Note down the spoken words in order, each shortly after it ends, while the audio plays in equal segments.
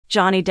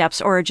Johnny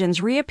Depp's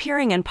origins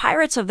reappearing in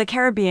Pirates of the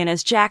Caribbean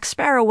as Jack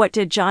Sparrow. What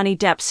did Johnny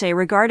Depp say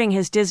regarding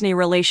his Disney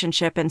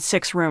relationship in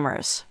 6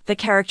 Rumors? The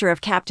character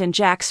of Captain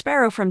Jack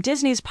Sparrow from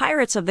Disney's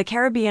Pirates of the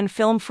Caribbean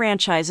film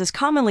franchise is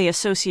commonly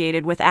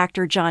associated with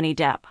actor Johnny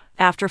Depp.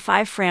 After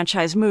 5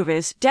 franchise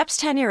movies, Depp's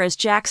tenure as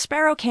Jack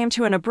Sparrow came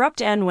to an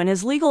abrupt end when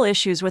his legal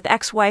issues with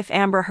ex-wife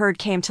Amber Heard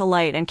came to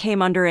light and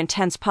came under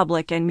intense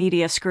public and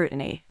media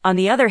scrutiny. On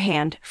the other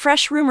hand,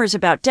 fresh rumors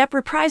about Depp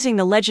reprising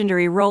the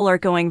legendary role are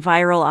going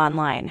viral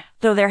online.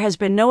 Though there has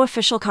been no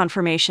official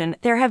confirmation,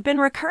 there have been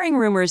recurring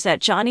rumors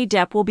that Johnny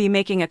Depp will be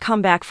making a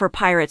comeback for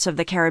Pirates of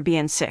the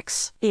Caribbean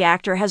 6. The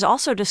actor has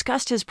also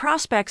discussed his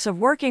prospects of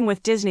working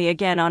with Disney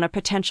again on a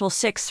potential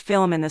 6th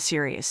film in the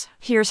series.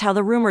 Here's how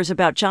the rumors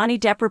about Johnny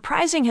Depp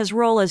reprising his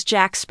role as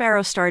Jack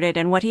Sparrow started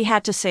and what he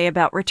had to say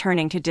about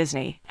returning to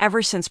Disney.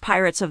 Ever since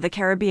Pirates of the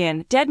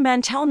Caribbean, Dead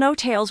Men Tell No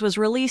Tales was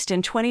released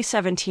in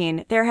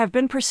 2017, there have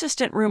been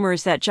persistent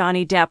rumors that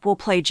Johnny Depp will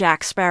play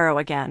Jack Sparrow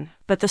again.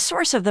 But the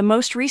source of the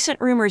most recent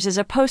rumors is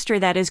a poster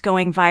that is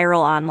going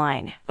viral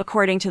online.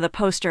 According to the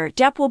poster,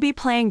 Depp will be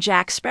playing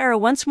Jack Sparrow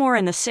once more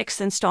in the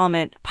 6th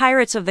installment,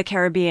 Pirates of the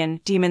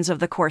Caribbean, Demons of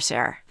the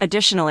Corsair.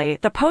 Additionally,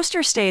 the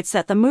poster states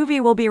that the movie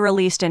will be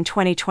released in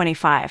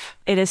 2025.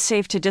 It is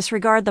safe to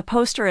disregard the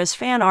poster as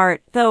fan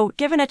art, though,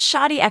 given its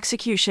shoddy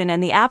execution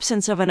and the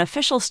absence of an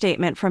official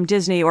statement from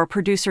Disney or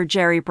producer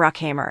Jerry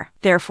Bruckheimer.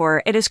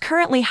 Therefore, it is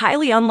currently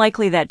highly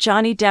unlikely that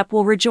Johnny Depp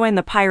will rejoin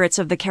the Pirates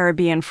of the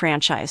Caribbean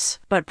franchise.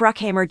 But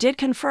Bruckheimer did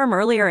confirm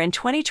earlier in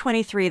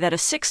 2023 that a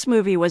 6th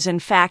movie was in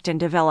fact in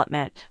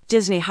development.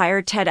 Disney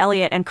hired Ted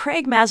Elliott and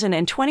Craig Mazin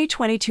in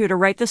 2022 to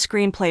write the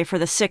screenplay for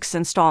the 6th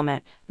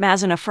installment.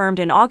 Mazin affirmed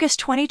in August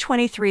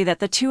 2023 that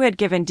the two had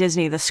given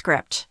Disney the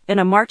script. In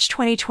a March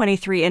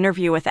 2023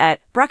 interview with ET,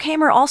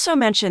 Bruckheimer also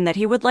mentioned that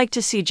he would like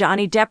to see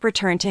Johnny Depp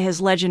return to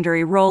his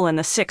legendary role in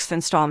the 6th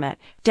installment.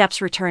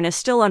 Depp's return is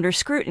still under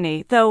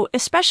scrutiny, though,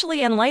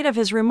 especially in light of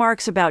his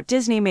remarks about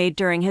Disney made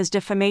during his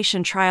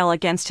defamation trial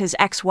against his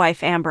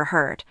ex-wife Amber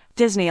Heard.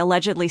 Disney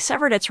allegedly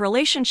severed its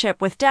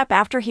relationship with Depp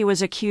after he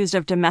was accused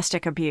of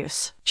domestic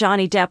abuse.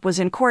 Johnny Depp was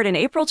in court in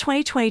April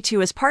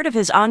 2022 as part of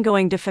his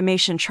ongoing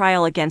defamation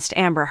trial against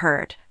Amber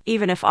Heard.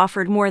 Even if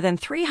offered more than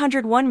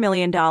 $301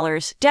 million,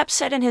 Depp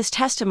said in his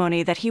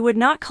testimony that he would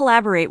not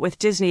collaborate with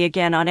Disney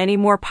again on any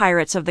more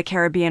Pirates of the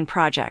Caribbean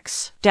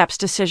projects. Depp's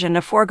decision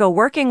to forego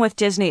working with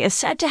Disney is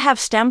said to have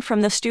stemmed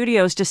from the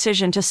studio's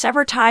decision to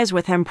sever ties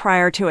with him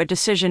prior to a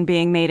decision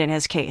being made in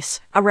his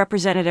case. A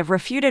representative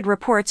refuted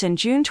reports in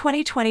June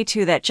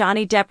 2022 that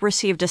Johnny Depp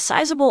received a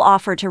sizable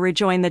offer to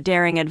rejoin the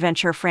daring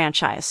adventure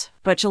franchise.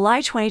 But July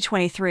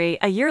 2023,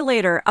 a year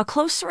later, a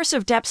close source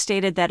of Depp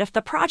stated that if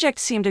the project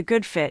seemed a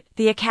good fit,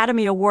 the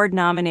Academy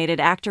Award-nominated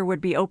actor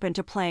would be open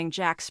to playing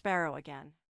Jack Sparrow again.